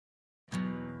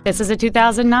This is a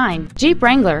 2009 Jeep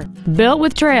Wrangler, built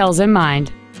with trails in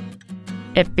mind.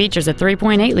 It features a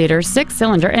 3.8-liter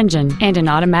six-cylinder engine and an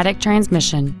automatic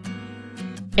transmission.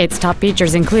 Its top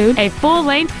features include a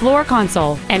full-length floor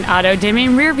console, an auto-dimming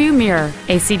rearview mirror,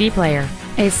 a CD player,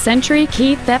 a Sentry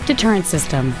key theft deterrent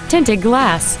system, tinted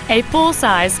glass, a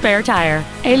full-size spare tire,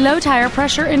 a low tire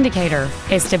pressure indicator,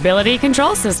 a stability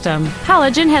control system,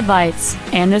 halogen headlights,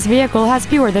 and this vehicle has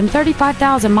fewer than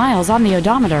 35,000 miles on the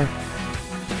odometer.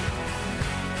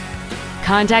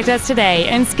 Contact us today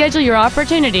and schedule your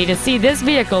opportunity to see this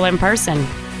vehicle in person.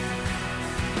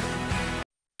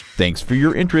 Thanks for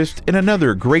your interest in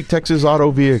another great Texas Auto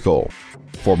vehicle.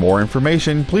 For more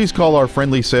information, please call our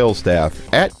friendly sales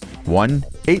staff at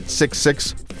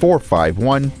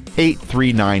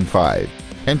 1-866-451-8395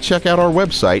 and check out our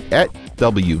website at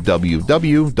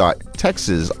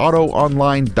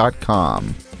www.texasautoonline.com.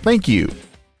 Thank you.